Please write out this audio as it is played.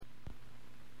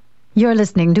You're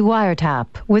listening to WireTap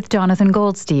with Jonathan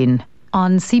Goldstein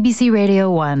on CBC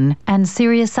Radio 1 and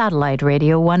Sirius Satellite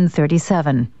Radio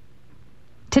 137.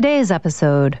 Today's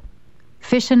episode,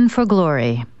 Fishin' for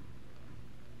Glory.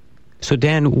 So,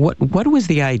 Dan, what was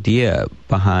the idea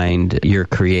behind your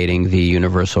creating the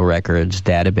Universal Records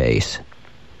database?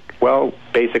 Well,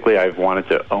 basically, I've wanted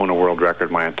to own a world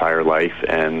record my entire life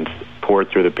and poured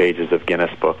through the pages of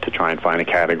Guinness Book to try and find a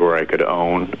category I could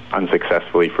own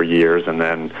unsuccessfully for years, and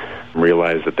then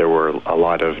realized that there were a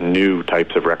lot of new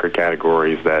types of record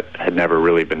categories that had never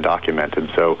really been documented,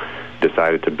 so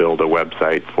decided to build a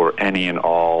website for any and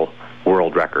all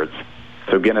world records.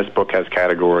 So Guinness Book has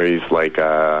categories like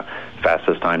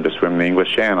fastest time to swim the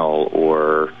English Channel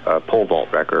or a pole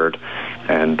vault record,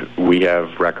 and we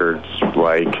have records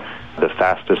like the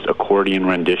fastest accordion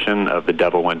rendition of The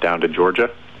Devil Went Down to Georgia,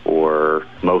 or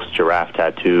most giraffe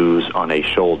tattoos on a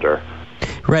shoulder.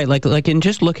 Right, like in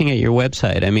just looking at your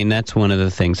website, I mean, that's one of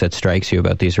the things that strikes you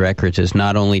about these records is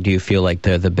not only do you feel like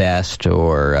they're the best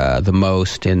or the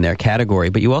most in their category,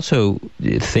 but you also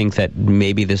think that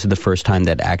maybe this is the first time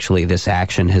that actually this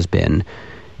action has been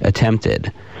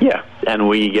attempted. Yeah, and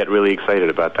we get really excited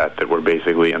about that we're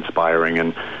basically inspiring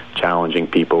and challenging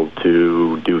people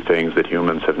to do things that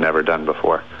humans have never done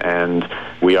before. And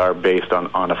we are based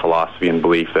on a philosophy and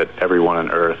belief that everyone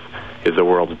on Earth is the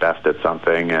world's best at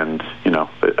something, and, you know,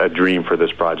 a dream for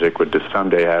this project would to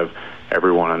someday have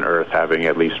everyone on Earth having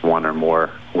at least one or more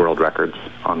world records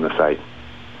on the site.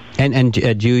 And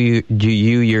do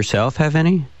you yourself have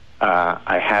any?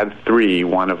 I had 3,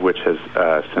 one of which has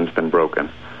since been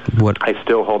broken. What? I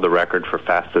still hold the record for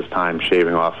fastest time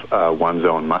shaving off one's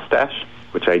own mustache,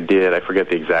 which I did. I forget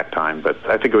the exact time, but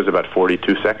I think it was about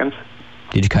 42 seconds.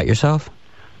 Did you cut yourself?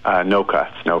 No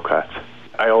cuts.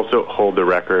 I also hold the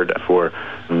record for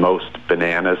most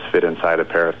bananas fit inside a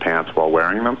pair of pants while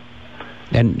wearing them.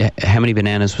 And how many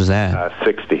bananas was that?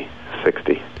 60.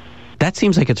 That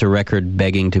seems like it's a record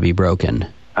begging to be broken.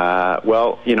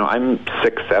 Well, you know, I'm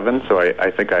 6'7", so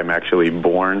I think I'm actually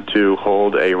born to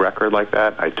hold a record like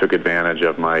that. I took advantage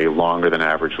of my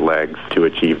longer-than-average legs to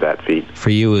achieve that feat. For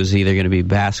you, it was either going to be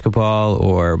basketball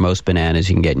or most bananas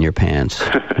you can get in your pants.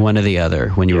 One or the other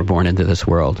when you were born into this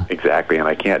world. Exactly, and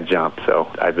I can't jump,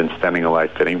 so I've been spending a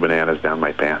life fitting bananas down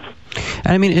my pants.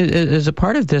 And I mean, as a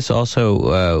part of this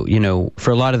also, you know,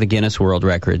 for a lot of the Guinness World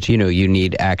Records, you know, you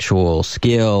need actual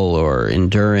skill or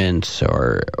endurance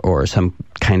or some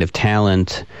kind of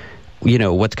talent. You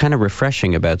know, what's kind of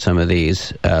refreshing about some of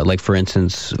these, like, for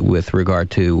instance, with regard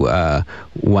to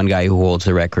one guy who holds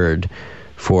the record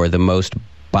for the most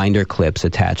binder clips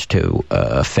attached to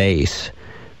a face,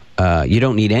 you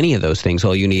don't need any of those things.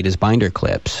 All you need is binder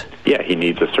clips. Yeah, he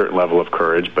needs a certain level of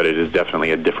courage, but it is definitely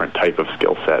a different type of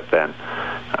skill set than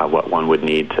what one would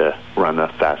need to run the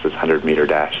fastest 100-meter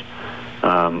dash.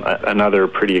 Another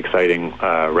pretty exciting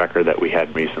record that we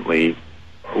had recently,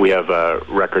 we have a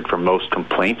record for most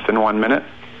complaints in 1 minute.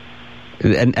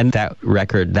 And that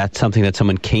record, that's something that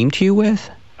someone came to you with?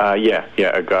 Yeah,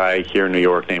 a guy here in New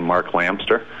York named Mark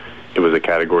Lamster. It was a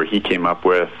category he came up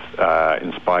with,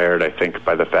 inspired, I think,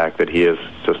 by the fact that he is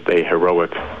just a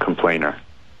heroic complainer.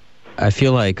 I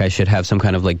feel like I should have some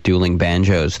kind of like dueling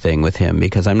banjos thing with him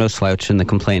because I'm no slouch in the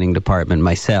complaining department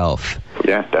myself.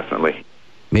 Yeah, definitely.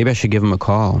 Maybe I should give him a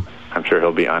call. I'm sure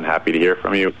he'll be unhappy to hear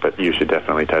from you, but you should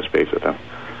definitely touch base with him.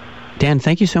 Dan,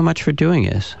 thank you so much for doing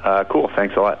this. Cool,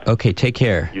 thanks a lot. Okay, take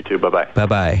care. You too, bye-bye.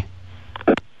 Bye-bye.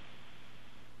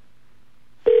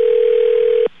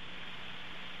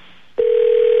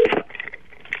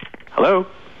 Hello?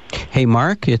 Hey,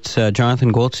 Mark, it's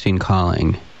Jonathan Goldstein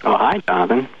calling. Oh, hi,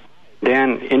 Jonathan.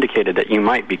 Dan indicated that you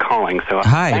might be calling, so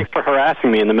Hi. Thanks for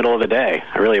harassing me in the middle of the day.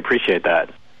 I really appreciate that.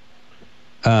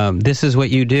 This is what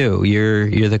you do.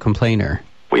 You're the complainer.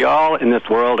 We all in this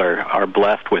world are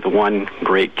blessed with one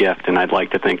great gift, and I'd like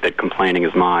to think that complaining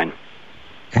is mine.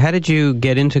 How did you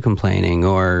get into complaining,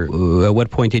 or at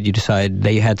what point did you decide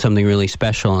that you had something really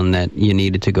special and that you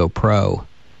needed to go pro?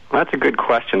 Well, that's a good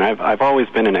question. I've always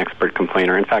been an expert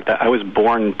complainer. In fact, I was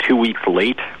born 2 weeks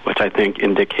late, which I think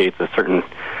indicates a certain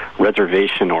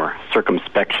reservation or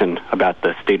circumspection about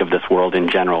the state of this world in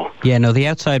general. Yeah, no, the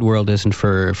outside world isn't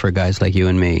for guys like you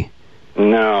and me.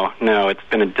 No, it's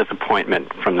been a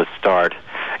disappointment from the start.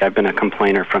 I've been a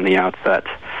complainer from the outset,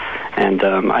 and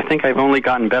I think I've only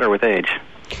gotten better with age,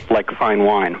 like fine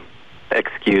wine.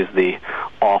 Excuse the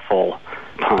awful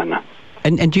pun.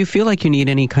 And do you feel like you need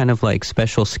any kind of like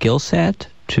special skill set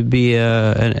to be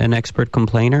an expert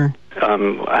complainer?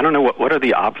 I don't know, what are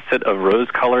the opposite of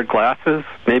rose-colored glasses?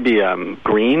 Maybe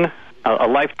green? A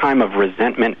lifetime of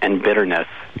resentment and bitterness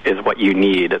is what you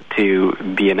need to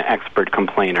be an expert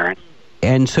complainer.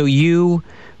 And so you,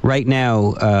 right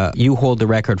now, you hold the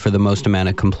record for the most amount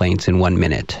of complaints in 1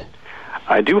 minute.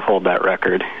 I do hold that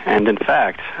record, and in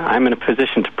fact, I'm in a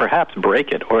position to perhaps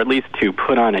break it, or at least to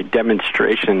put on a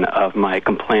demonstration of my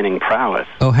complaining prowess.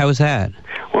 Oh, how was that?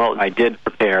 Well, I did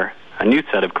prepare a new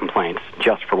set of complaints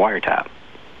just for WireTap.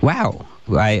 Wow.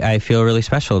 I feel really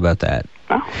special about that.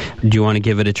 Oh. Do you want to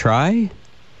give it a try?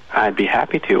 I'd be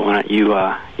happy to. Why don't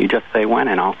you just say when,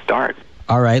 and I'll start.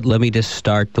 All right, let me just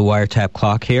start the WireTap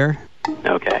clock here.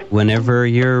 Okay. Whenever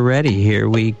you're ready, here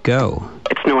we go.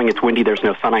 It's snowing, it's windy, there's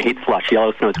no sun, I hate slush,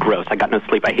 yellow snow is gross, I got no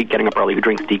sleep, I hate getting up early, who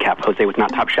drinks decaf, Jose was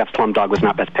not Top Chef, Slumdog was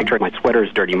not Best Picture, my sweater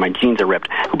is dirty, my jeans are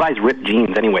ripped, who buys ripped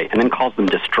jeans anyway, and then calls them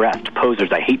distressed,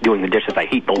 posers, I hate doing the dishes, I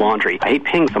hate the laundry, I hate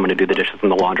paying someone to do the dishes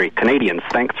and the laundry, Canadians,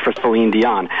 thanks for Celine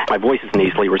Dion, my voice is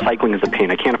nasally, recycling is a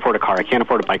pain, I can't afford a car, I can't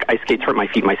afford a bike, ice skates hurt my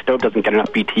feet, my stove doesn't get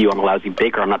enough BTU, I'm a lousy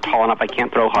baker, I'm not tall enough, I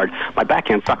can't throw hard, my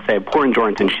backhand sucks, I have poor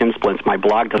endurance and shin splints, my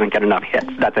blog doesn't get enough hits,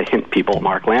 that's a hint, people,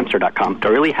 marklamster.com, do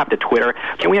I really have to Twitter,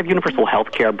 can we have universal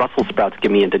health care, Brussels sprouts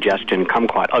give me indigestion,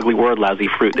 kumquat, ugly word, lousy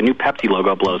fruit, the new Pepsi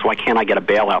logo blows, why can't I get a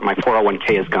bailout, my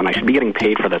 401k is gone, I should be getting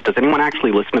paid for this, does anyone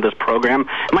actually listen to this program,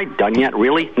 am I done yet,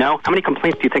 really, no, how many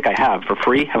complaints do you think I have, for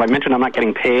free, have I mentioned I'm not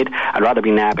getting paid, I'd rather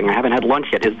be napping, I haven't had lunch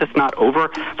yet, is this not over,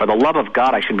 for the love of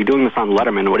God, I should be doing this on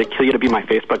Letterman, would it kill you to be my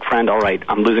Facebook friend, alright,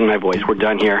 I'm losing my voice, we're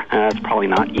done here, it's probably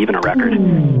not even a record.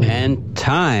 And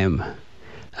time.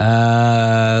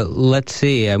 Let's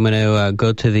see. I'm going to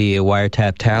go to the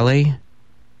WireTap tally.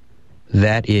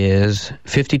 That is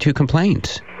 52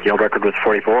 complaints. The old record was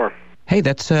 44. Hey,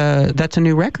 that's a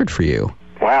new record for you.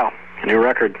 Wow, a new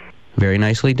record. Very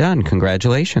nicely done.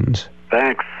 Congratulations.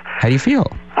 Thanks. How do you feel?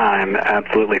 I'm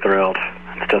absolutely thrilled.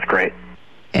 It's just great.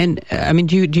 And, I mean,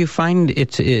 do you find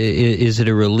is it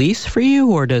a release for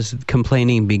you, or does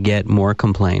complaining beget more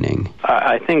complaining?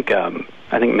 I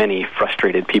think many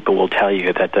frustrated people will tell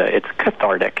you that it's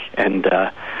cathartic, and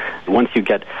once you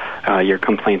get your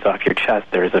complaints off your chest,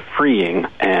 there's a freeing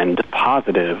and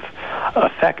positive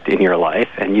effect in your life,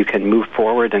 and you can move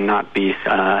forward and not be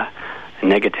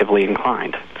negatively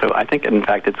inclined. So I think, in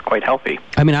fact, it's quite healthy.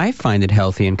 I mean, I find it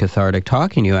healthy and cathartic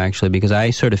talking to you, actually, because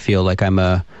I sort of feel like I'm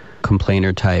a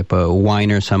complainer type, a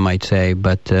whiner, some might say,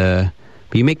 but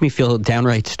you make me feel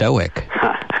downright stoic.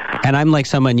 And I'm like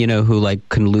someone, who like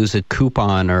can lose a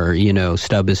coupon or,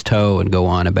 stub his toe and go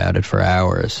on about it for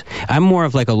hours. I'm more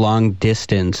of like a long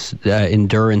distance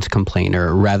endurance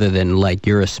complainer rather than like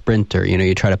you're a sprinter.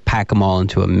 You try to pack them all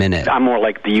into a minute. I'm more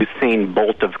like the Usain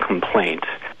Bolt of complaint.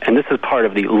 And this is part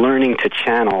of the learning to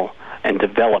channel and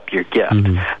develop your gift.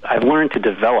 Mm-hmm. I've learned to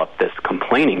develop this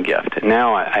complaining gift, and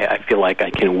now I feel like I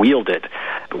can wield it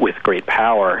with great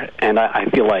power, and I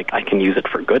feel like I can use it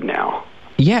for good now.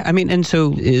 Yeah, I mean, and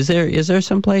so is there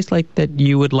some place like that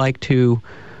you would like to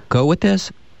go with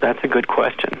this? That's a good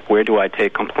question. Where do I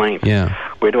take complaint? Yeah.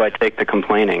 Where do I take the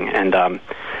complaining? And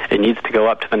it needs to go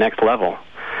up to the next level.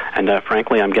 And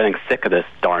frankly, I'm getting sick of this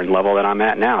darn level that I'm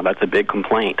at now. That's a big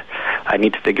complaint. I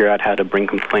need to figure out how to bring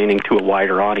complaining to a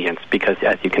wider audience because,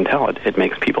 as you can tell, it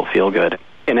makes people feel good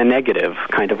in a negative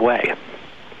kind of way.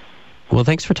 Well,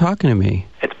 thanks for talking to me.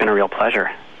 It's been a real pleasure.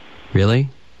 Really?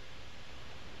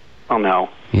 Oh, no.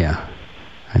 Yeah,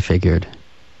 I figured.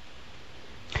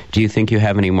 Do you think you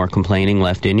have any more complaining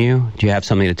left in you? Do you have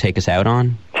something to take us out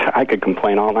on? I could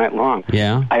complain all night long.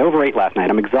 Yeah? I overate last night.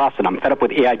 I'm exhausted. I'm fed up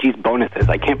with AIG's bonuses.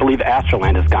 I can't believe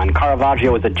Astroland is gone.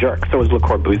 Caravaggio is a jerk. So is Le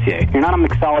Corbusier. You're not a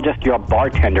mixologist. You're a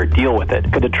bartender. Deal with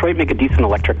it. Could Detroit make a decent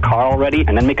electric car already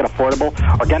and then make it affordable?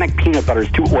 Organic peanut butter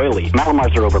is too oily.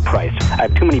 Malamars are overpriced. I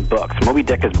have too many books. Moby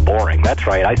Dick is boring. That's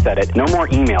right. I said it. No more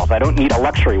emails. I don't need a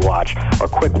luxury watch or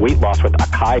quick weight loss with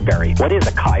acai berry. What is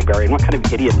acai berry and what kind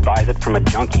of idiot buys it from a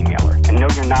junk emailer? And no,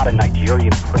 you're not a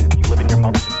Nigerian prince. You live in your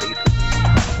mother's basement.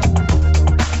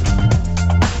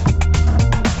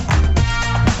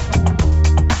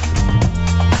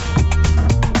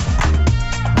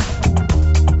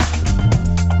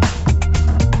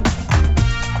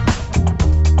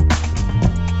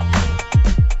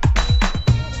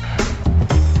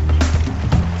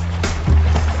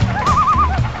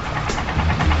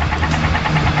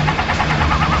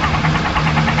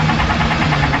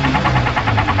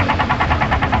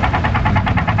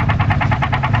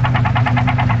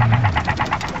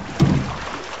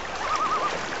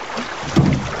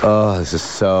 Oh, this is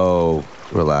so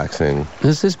relaxing.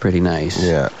 This is pretty nice.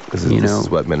 Yeah, this is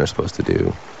what men are supposed to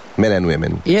do. Men and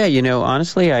women. Yeah,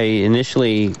 honestly, I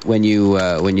initially, when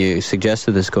you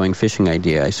suggested this going fishing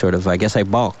idea, I guess I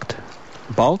balked.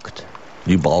 Balked?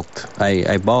 You balked?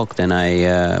 I balked, and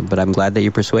but I'm glad that you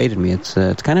persuaded me. It's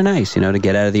kind of nice, to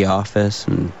get out of the office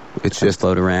and it's just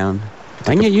float around.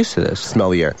 I can get used to this. Smell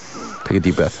the air. Take a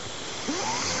deep breath.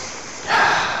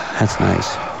 That's nice.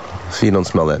 So you don't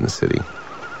smell that in the city.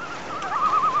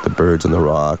 The birds on the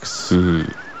rocks.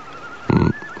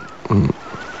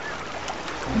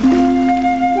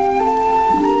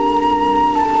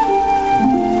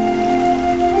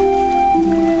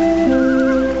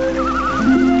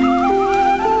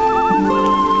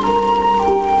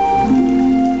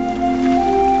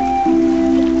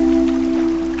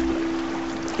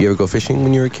 You ever go fishing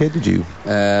when you were a kid? Did you?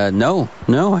 No,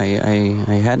 I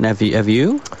hadn't. Have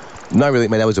you? Not really.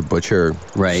 My dad was a butcher.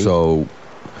 Right. So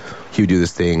he would do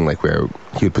this thing like where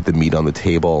he would put the meat on the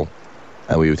table,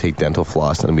 and we would take dental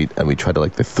floss and we try to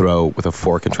like to throw with a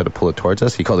fork and try to pull it towards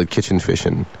us. He called it kitchen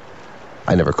fishing.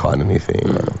 I never caught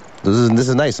anything. This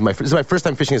is nice. This is my first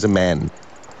time fishing as a man.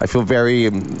 I feel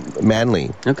very manly.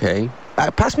 Okay.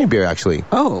 Pass me a beer, actually.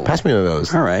 Oh. Pass me one of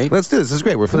those. All right. Let's do this. This is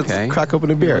great. Let's crack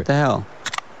open a beer. What the hell?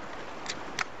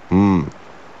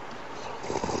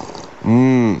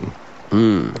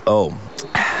 Oh.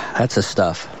 That's the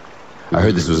stuff. I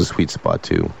heard this was a sweet spot,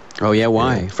 too. Oh, yeah?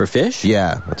 Why? For fish?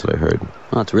 Yeah, that's what I heard.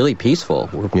 Well, it's really peaceful.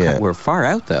 We're far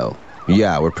out, though.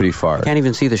 Yeah, we're pretty far. Can't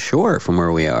even see the shore from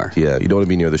where we are. Yeah, you don't want to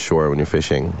be near the shore when you're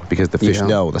fishing because the fish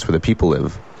know that's where the people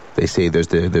live. They say there's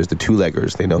the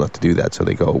two-leggers. They know not to do that, so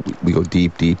we go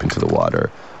deep into the water,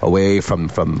 away from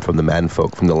the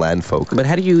manfolk, from the land folk. But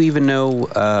how do you even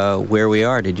know where we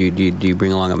are? Do you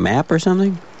bring along a map or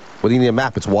something? What do you need a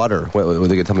map? It's water. What, are they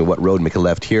going to tell me what road? Make a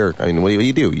left here. I mean, what do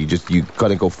you do? You got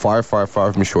to go far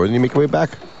from shore, then you make your way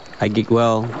back. Yeah.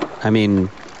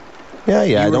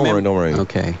 Don't worry.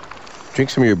 Okay.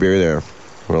 Drink some of your beer there.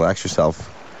 Relax yourself.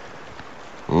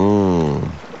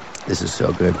 This is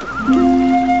so good.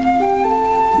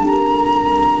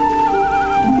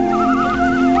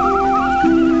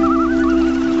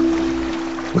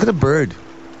 Look at the bird.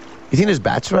 You think there's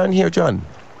bats around here, John?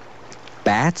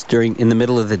 Bats in the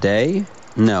middle of the day?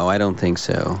 No, I don't think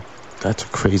so. That's a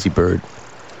crazy bird.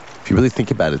 If you really think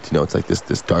about it, it's like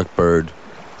this dark bird.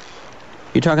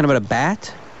 You're talking about a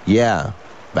bat? Yeah,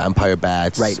 vampire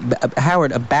bats. Right.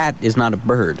 Howard, a bat is not a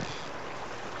bird.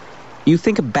 You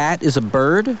think a bat is a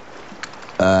bird?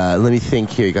 Let me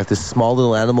think here. You got this small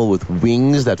little animal with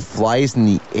wings that flies in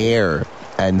the air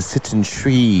and sits in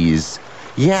trees.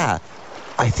 Yeah,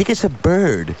 I think it's a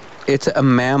bird. It's a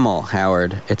mammal,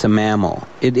 Howard. It's a mammal.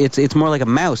 It's more like a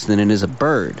mouse than it is a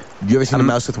bird. You ever seen a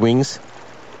mouse with wings?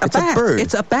 It's a bird.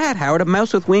 It's a bat, Howard. A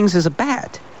mouse with wings is a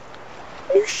bat.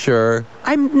 Are you sure?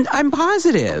 I'm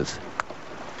positive.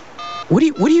 What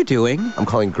are you doing? I'm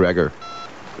calling Gregor.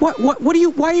 Why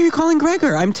are you calling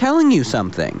Gregor? I'm telling you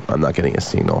something. I'm not getting a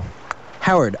signal.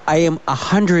 Howard, I am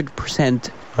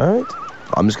 100%. All right.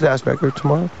 I'm just going to ask Gregor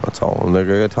tomorrow. That's all. And they're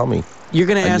going to tell me. You're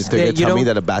going to ask they're going to tell me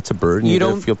that a bat's a bird, and you're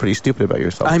going to feel pretty stupid about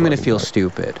yourself. I'm going to feel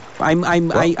stupid.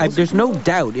 There's no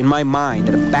doubt in my mind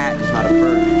that a bat is not a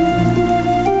bird.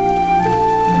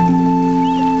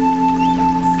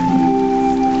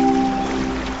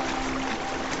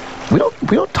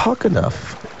 We don't talk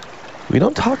enough.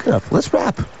 Let's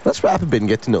rap a bit and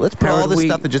get to know. Let's put all this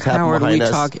stuff that just happened behind us.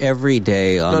 We talk every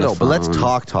day on the phone. But let's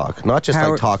talk. Not just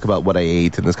like talk about what I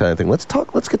ate and this kind of thing. Let's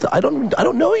talk. Let's get to. I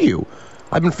don't know you.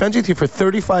 I've been friends with you for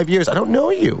 35 years. I don't know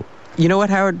you. You know what,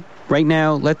 Howard? Right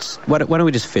now, why don't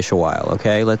we just fish a while,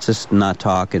 okay? Let's just not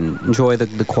talk and enjoy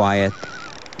the quiet,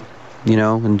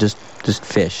 and just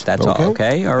fish. That's all,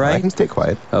 okay? All right? I can stay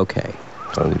quiet. Okay.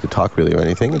 I don't need to talk really or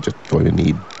anything. I just don't even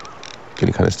need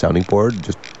any kind of sounding board.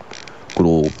 Just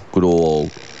good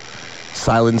old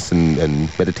silence and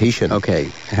meditation. Okay,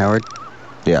 Howard?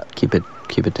 Yeah. Keep it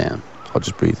down. I'll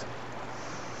just breathe.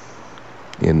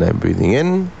 In, I'm breathing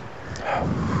in.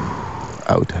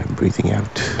 Out, I'm breathing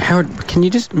out. Howard, can you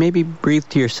just maybe breathe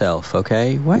to yourself,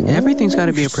 okay? What? Everything's got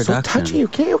to be a production. So touchy,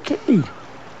 okay.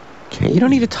 You don't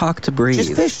need to talk to breathe.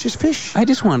 Just fish.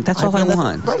 That's all I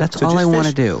want. Right. That's so all I want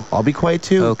to do. I'll be quiet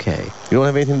too. Okay. You don't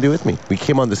have anything to do with me. We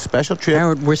came on this special trip.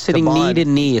 Howard, we're sitting knee to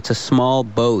knee. It's a small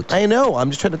boat. I know. I'm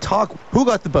just trying to talk. Who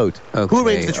got the boat? Okay. Who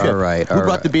arranged the trip? All right. Who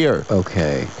brought the beer?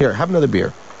 Okay. Here, have another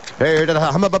beer. Howard,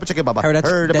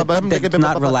 that's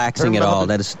not relaxing at all.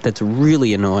 That's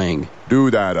really annoying.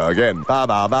 Do that again.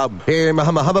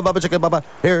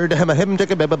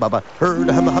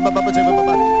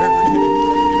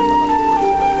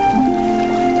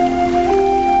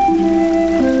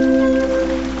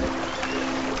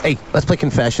 Hey, let's play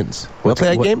Confessions. Want to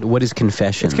play that game? What is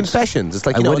Confessions? It's Confessions. It's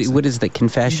like, what is the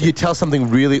confession? You tell something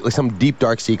really, like some deep,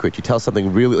 dark secret. You tell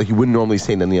something really, like you wouldn't normally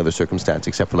say in any other circumstance,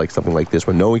 except for like something like this,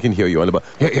 where no one can hear you.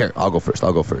 Here, I'll go first.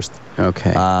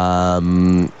 Okay.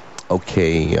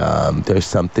 There's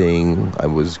something I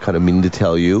was kind of meaning to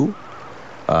tell you.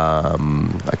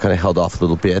 I kind of held off a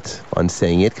little bit on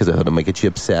saying it because I thought it might get you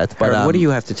upset. But Howard, what do you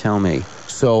have to tell me?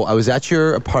 So I was at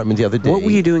your apartment the other day. What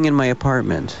were you doing in my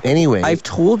apartment? Anyway. I've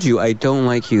told you I don't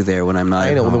like you there when I'm not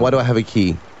I know. at home. Then why do I have a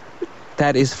key?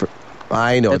 That is for...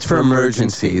 I know. That's it's for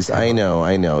emergencies. emergencies.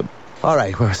 I know. All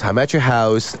right. Well, I'm at your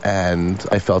house, and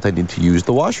I felt I need to use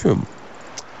the washroom.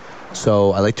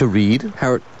 So I like to read.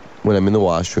 Howard... When I'm in the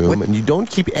washroom, and you don't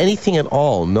keep anything at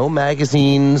all. No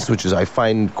magazines, which is I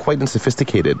find quite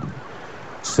unsophisticated.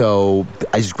 So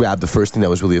I just grabbed the first thing that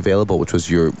was really available, which was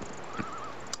your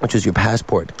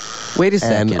passport. Wait a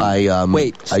second. And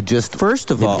I just first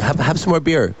of all, have some more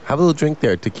beer. Have a little drink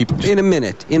there to keep. In a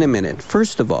minute.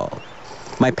 First of all,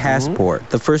 my passport.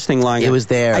 The first thing lying. It was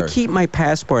there. I keep my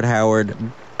passport, Howard,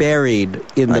 buried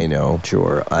in the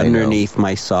drawer underneath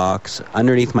my socks,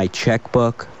 underneath my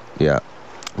checkbook. Yeah.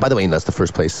 By the way, that's the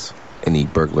first place any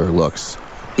burglar looks.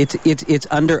 It's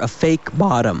under a fake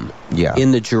bottom. Yeah.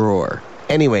 In the drawer.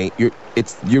 Anyway,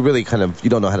 you're really kind of, you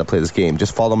don't know how to play this game.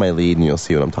 Just follow my lead and you'll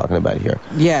see what I'm talking about here.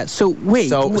 Yeah. So wait.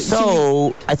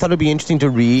 So I thought it'd be interesting to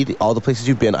read all the places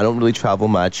you've been. I don't really travel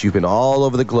much. You've been all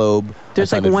over the globe.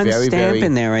 There's like one stamp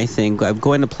in there, I think. I'm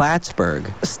going to Plattsburgh.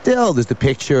 Still, there's the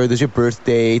picture. There's your birth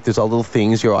date. There's all little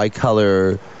things. Your eye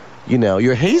color. You know,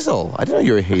 you're hazel. I didn't know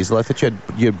you were hazel. I thought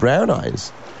you had brown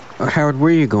eyes. Howard,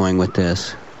 where are you going with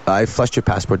this? I flushed your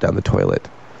passport down the toilet.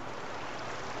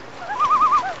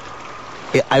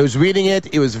 I was reading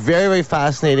it. It was very, very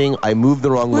fascinating. I moved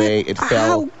the wrong way. It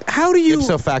fell. How do you...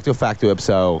 Ipso facto,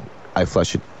 ipso. I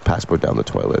flushed your passport down the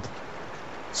toilet.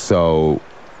 So,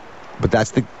 but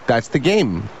that's the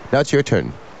game. Now it's your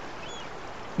turn.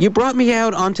 You brought me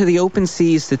out onto the open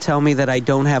seas to tell me that I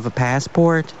don't have a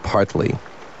passport? Partly.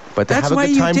 But to that's have a why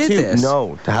good time you did too. this.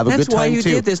 No, to have a good time too. That's why you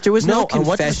did this. There was no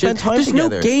confession. There's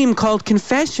together. No game called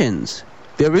Confessions.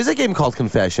 There is a game called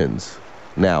Confessions.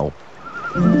 Now.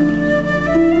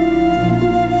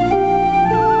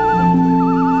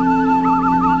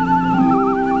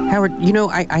 Howard, you know,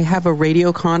 I have a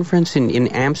radio conference in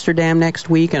Amsterdam next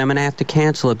week, and I'm going to have to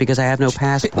cancel it because I have no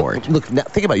passport. Look, now,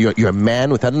 think about it. You're a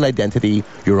man without an identity.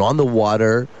 You're on the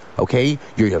water, okay?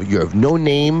 You're of no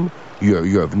name.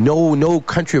 You're of no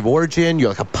country of origin. You're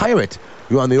like a pirate.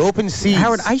 You're on the open seas.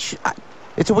 Howard,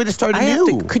 it's a way to start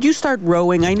anew. Could you start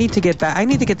rowing? I need to get back. I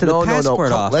need to get to the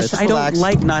passport office. I don't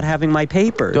like not having my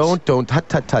papers. Don't.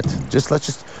 Tut. Let's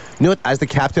just. You know what? As the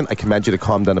captain, I command you to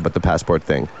calm down about the passport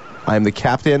thing. I am the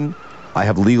captain. I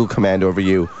have legal command over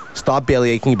you. Stop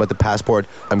belly aching about the passport.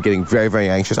 I'm getting very, very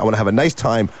anxious. I want to have a nice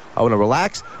time. I want to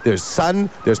relax. There's sun.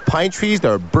 There's pine trees.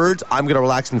 There are birds. I'm going to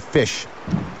relax and fish.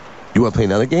 You want to play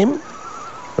another game?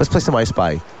 Let's play some I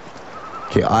Spy.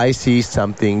 Okay, I see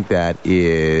something that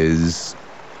is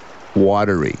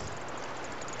watery.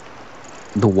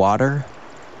 The water?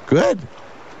 Good.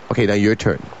 Okay, now your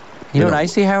turn. You know what I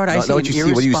see, Howard? I see what you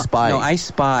see. What do you spy? No, I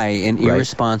spy an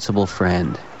irresponsible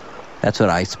friend. That's what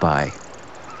I spy.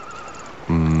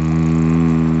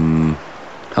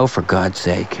 Oh, for God's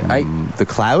sake. The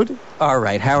cloud? All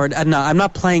right, Howard. No, I'm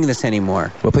not playing this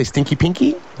anymore. We'll play Stinky Pinky?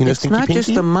 You know it's Stinky Pinky? It's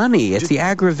not just the money. It's the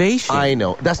aggravation. I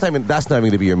know. That's not even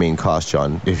going to be your main cost,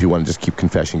 John, if you want to just keep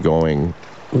confession going.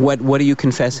 What are you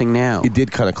confessing now? You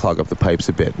did kind of clog up the pipes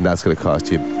a bit, and that's going to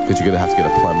cost you, because you're going to have to get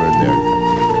a plumber in there.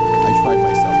 I tried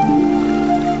myself.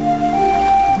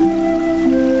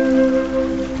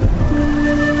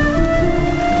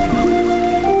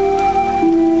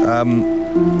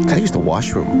 Gotta use the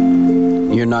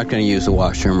washroom. You're not going to use the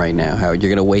washroom right now, Howard. You're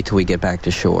going to wait till we get back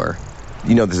to shore.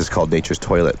 You know this is called nature's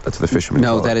toilet. That's what the fishermen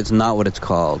call it. No, that is not what it's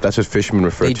called. That's what fishermen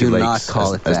refer to lakes. They do not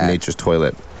call it that. As nature's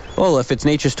toilet. Well, if it's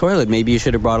nature's toilet, maybe you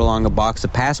should have brought along a box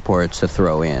of passports to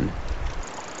throw in.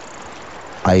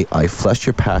 I flushed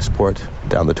your passport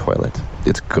down the toilet.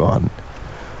 It's gone.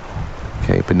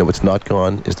 Okay, but no, what's not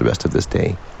gone is the rest of this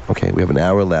day. Okay, we have an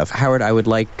hour left. Howard, I would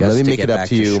like us to get back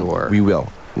to shore. We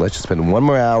will. Let's just spend one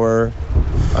more hour.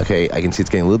 Okay, I can see it's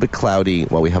getting a little bit cloudy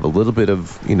while we have a little bit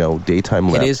of, daytime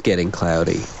left. It is getting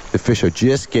cloudy. The fish are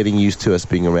just getting used to us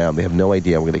being around. They have no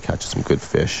idea we're going to catch some good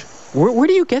fish. Where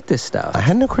do you get this stuff? I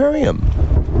had an aquarium.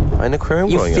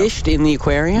 growing up. You fished in the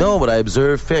aquarium? No, but I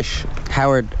observed fish.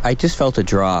 Howard, I just felt a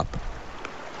drop.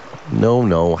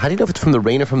 No. How do you know if it's from the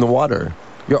rain or from the water?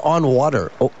 You're on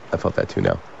water. Oh, I felt that too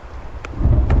now.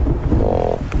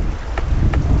 Oh.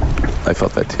 I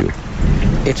felt that too.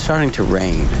 It's starting to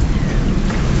rain.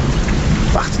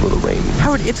 It's a little rain.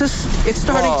 Howard, it's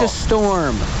starting to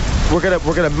storm. We're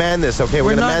gonna man this, okay?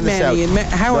 We're gonna man this out.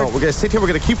 Howard, no, we're gonna sit here. We're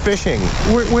gonna keep fishing.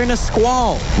 We're in a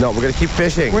squall. No, we're gonna keep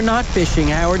fishing. We're not fishing,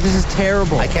 Howard. This is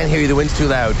terrible. I can't hear you. The wind's too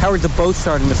loud. Howard, the boat's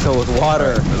starting to fill with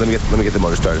water. Right, let me get the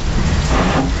motor started.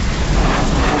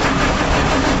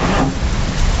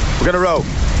 We gotta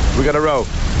row.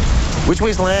 Which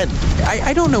way's land?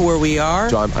 I don't know where we are.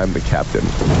 John, I'm the captain.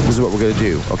 This is what we're gonna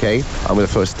do, okay? I'm gonna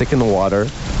throw a stick in the water,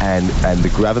 and the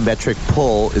gravimetric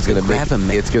pull is gonna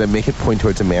make it point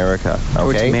towards America. Okay?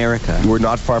 Towards America. We're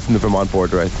not far from the Vermont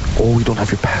border. Oh, you don't have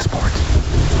your passport.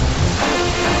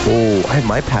 Oh, I have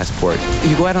my passport.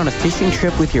 You go out on a fishing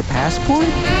trip with your passport?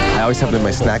 I always have it in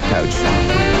my snack pouch.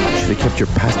 You should have kept your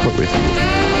passport with you.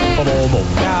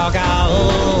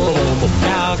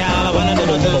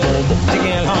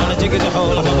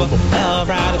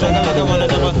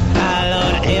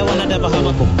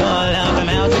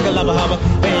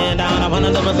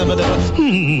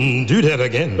 Do that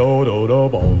again.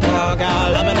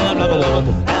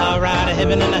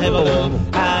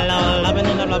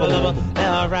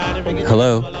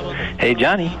 Hello. Hey,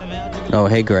 Johnny. Oh,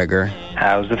 hey, Gregor.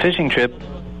 How's the fishing trip?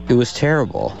 It was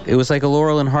terrible. It was like a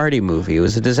Laurel and Hardy movie. It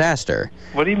was a disaster.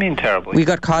 What do you mean terribly? We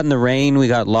got caught in the rain. We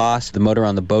got lost. The motor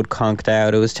on the boat conked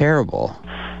out. It was terrible.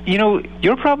 You know,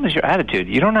 your problem is your attitude.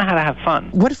 You don't know how to have fun.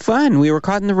 What fun? We were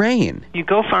caught in the rain. You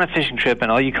go on a fishing trip, and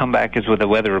all you come back is with a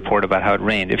weather report about how it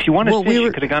rained. If you wanted to fish,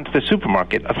 you could have gone to the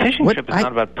supermarket. A fishing trip is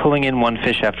not about pulling in one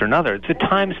fish after another. It's the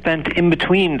time spent in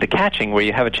between the catching where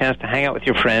you have a chance to hang out with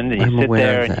your friend, and you sit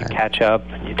there, and you catch up,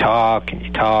 and you talk, and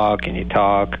you talk, and you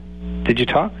talk. Did you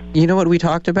talk? You know what we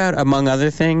talked about, among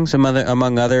other things,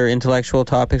 among other intellectual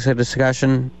topics of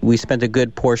discussion? We spent a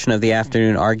good portion of the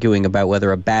afternoon arguing about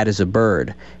whether a bat is a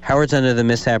bird. Howard's under the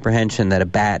misapprehension that a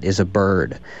bat is a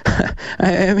bird.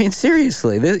 I mean,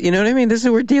 seriously, you know what I mean? This is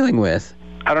what we're dealing with.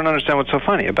 I don't understand what's so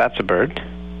funny. A bat's a bird.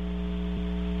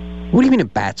 What do you mean a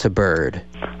bat's a bird?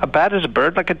 A bat is a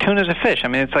bird, like a tune is a fish. I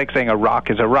mean, it's like saying a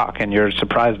rock is a rock, and you're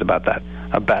surprised about that.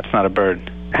 A bat's not a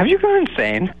bird. Have you gone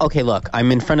insane? Okay, look, I'm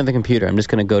in front of the computer. I'm just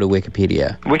going to go to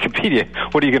Wikipedia. Wikipedia?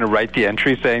 What, are you going to write the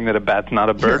entry saying that a bat's not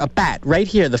a bird? Here, a bat, right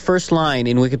here, the first line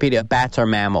in Wikipedia, bats are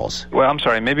mammals. Well, I'm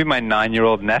sorry, maybe my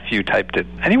 9-year-old nephew typed it.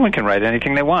 Anyone can write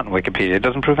anything they want in Wikipedia. It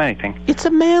doesn't prove anything. It's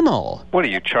a mammal. What are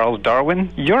you, Charles Darwin?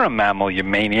 You're a mammal, you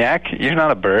maniac. You're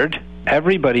not a bird.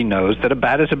 Everybody knows that a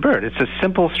bat is a bird. It's a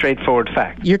simple, straightforward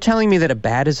fact. You're telling me that a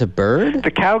bat is a bird? The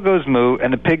cow goes moo,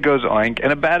 and the pig goes oink,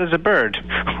 and a bat is a bird.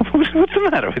 What's the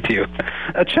matter with you?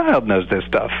 A child knows this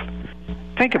stuff.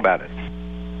 Think about it.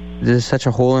 There's such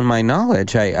a hole in my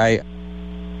knowledge. I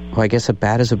guess a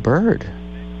bat is a bird.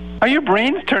 Are your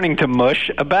brains turning to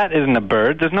mush? A bat isn't a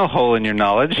bird. There's no hole in your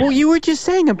knowledge. Well, you were just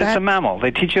saying a bat... It's a mammal.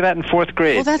 They teach you that in 4th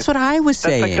grade. Well, that's what I was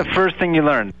saying. That's like the first thing you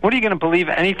learn. What, are you going to believe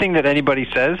anything that anybody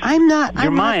says? I'm not...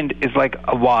 Your mind is like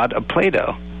a wad of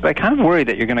Play-Doh. But I kind of worry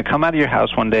that you're going to come out of your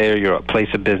house one day or your place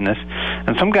of business,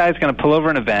 and some guy's going to pull over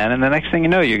in a van, and the next thing you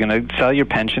know, you're going to sell your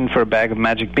pension for a bag of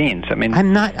magic beans. I mean...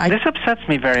 I'm not... This upsets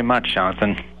me very much,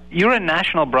 Jonathan. You're a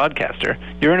national broadcaster.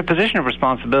 You're in a position of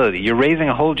responsibility. You're raising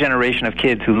a whole generation of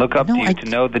kids who look up to you to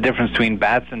know the difference between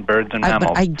bats and birds and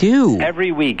mammals. But I do.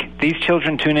 Every week, these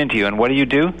children tune into you, and what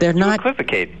do? They're not... You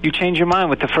equivocate. You change your mind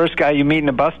with the first guy you meet in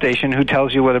a bus station who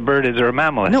tells you what a bird is or a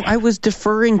mammal is. No, I was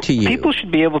deferring to you. People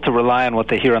should be able to rely on what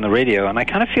they hear on the radio, and I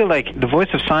kind of feel like the voice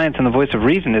of science and the voice of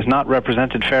reason is not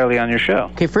represented fairly on your show.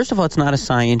 Okay, first of all, it's not a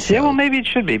science show. Yeah, well, maybe it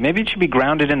should be. Maybe it should be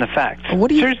grounded in the facts.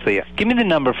 Seriously, give me the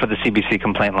number for the CBC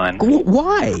complaint line.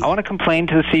 Why? I want to complain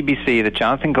to the CBC that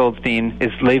Jonathan Goldstein is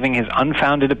leaving his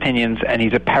unfounded opinions, and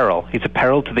he's a peril. He's a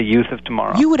peril to the youth of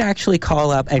tomorrow. You would actually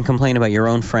call up and complain about your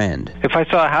own friend. If I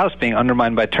saw a house being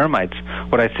undermined by termites,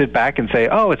 would I sit back and say,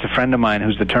 oh, it's a friend of mine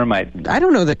who's the termite? I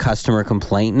don't know the customer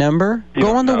complaint number.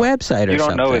 Go on the website or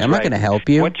something. I'm not going to help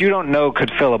you. What you don't know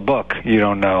could fill a book. You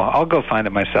don't know. I'll go find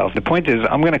it myself. The point is,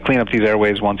 I'm going to clean up these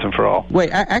airways once and for all. Wait,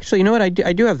 actually, you know what? I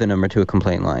do have the number to a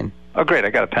complaint line. Oh, great. I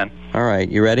got a pen. All right.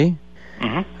 You ready?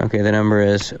 Mm-hmm. Okay, the number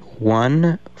is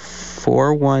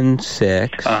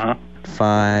 1416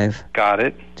 5. Got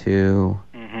it. 2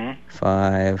 Mm-hmm.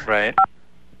 5. Right.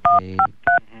 8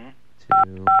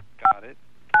 2. Got it.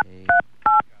 8.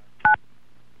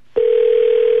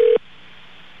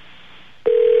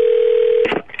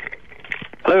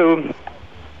 Hello.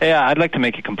 Yeah, I'd like to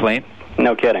make a complaint.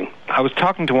 No kidding. I was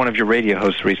talking to one of your radio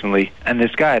hosts recently, and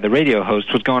this guy, the radio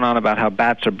host, was going on about how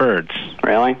bats are birds.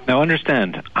 Really? Now,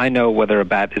 understand, I know whether a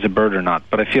bat is a bird or not,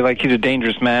 but I feel like he's a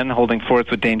dangerous man holding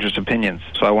forth with dangerous opinions,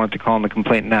 so I wanted to call him the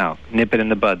complaint now. Nip it in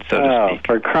the bud, so to speak.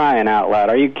 For crying out loud.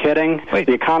 Are you kidding? Wait.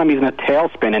 The economy's in a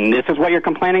tailspin, and this is what you're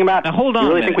complaining about? Now, hold on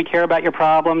You really a think minute. we care about your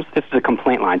problems? This is a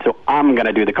complaint line, so I'm going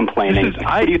to do the complaining.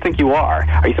 Who do you think you are?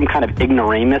 Are you some kind of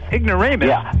ignoramus? Ignoramus?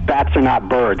 Yeah, bats are not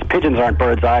birds. Pigeons aren't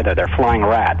birds either. They're flying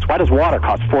rats. Why does water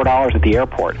cost $4 at the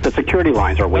airport? The security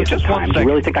lines are a waste of time. Do you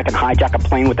really think I can hijack a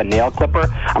plane with a nail clipper?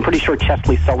 paper, I'm pretty sure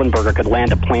Chesley Sullenberger could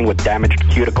land a plane with damaged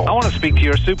cuticles. I want to speak to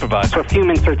your supervisor. Perfume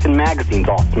inserts in magazines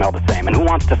all smell the same, and who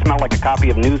wants to smell like a copy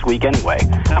of Newsweek anyway?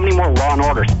 How many more Law and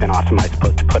Order spin-offs am I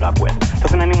supposed to put up with?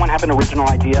 Doesn't anyone have an original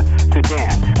idea? So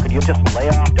Dan, could you just lay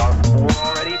off Darfur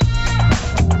already?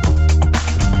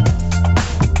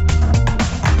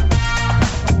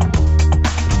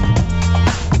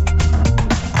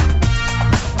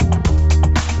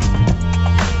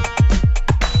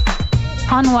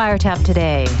 On Wiretap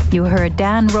today, you heard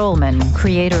Dan Rollman,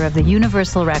 creator of the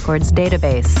Universal Records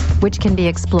database, which can be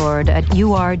explored at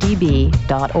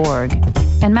urdb.org.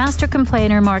 And master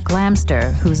complainer Mark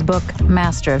Lamster, whose book,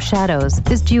 Master of Shadows,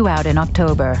 is due out in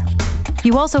October.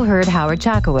 You also heard Howard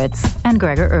Chakowitz and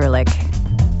Gregor Ehrlich.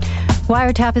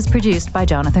 Wiretap is produced by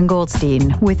Jonathan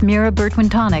Goldstein, with Mira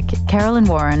Bertwin-Tonick, Carolyn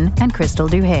Warren, and Crystal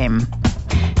Duhame.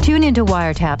 Tune into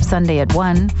Wiretap Sunday at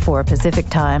 1, 4 Pacific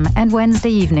Time, and Wednesday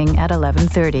evening at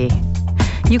 11:30.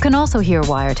 You can also hear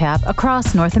Wiretap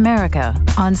across North America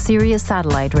on Sirius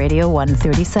Satellite Radio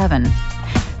 137.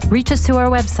 Reach us to our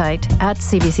website at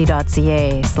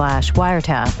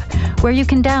cbc.ca/wiretap, where you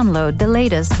can download the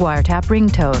latest Wiretap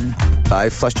ringtone. I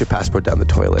flushed your passport down the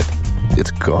toilet. It's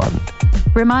gone.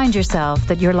 Remind yourself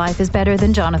that your life is better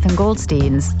than Jonathan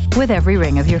Goldstein's with every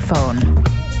ring of your phone.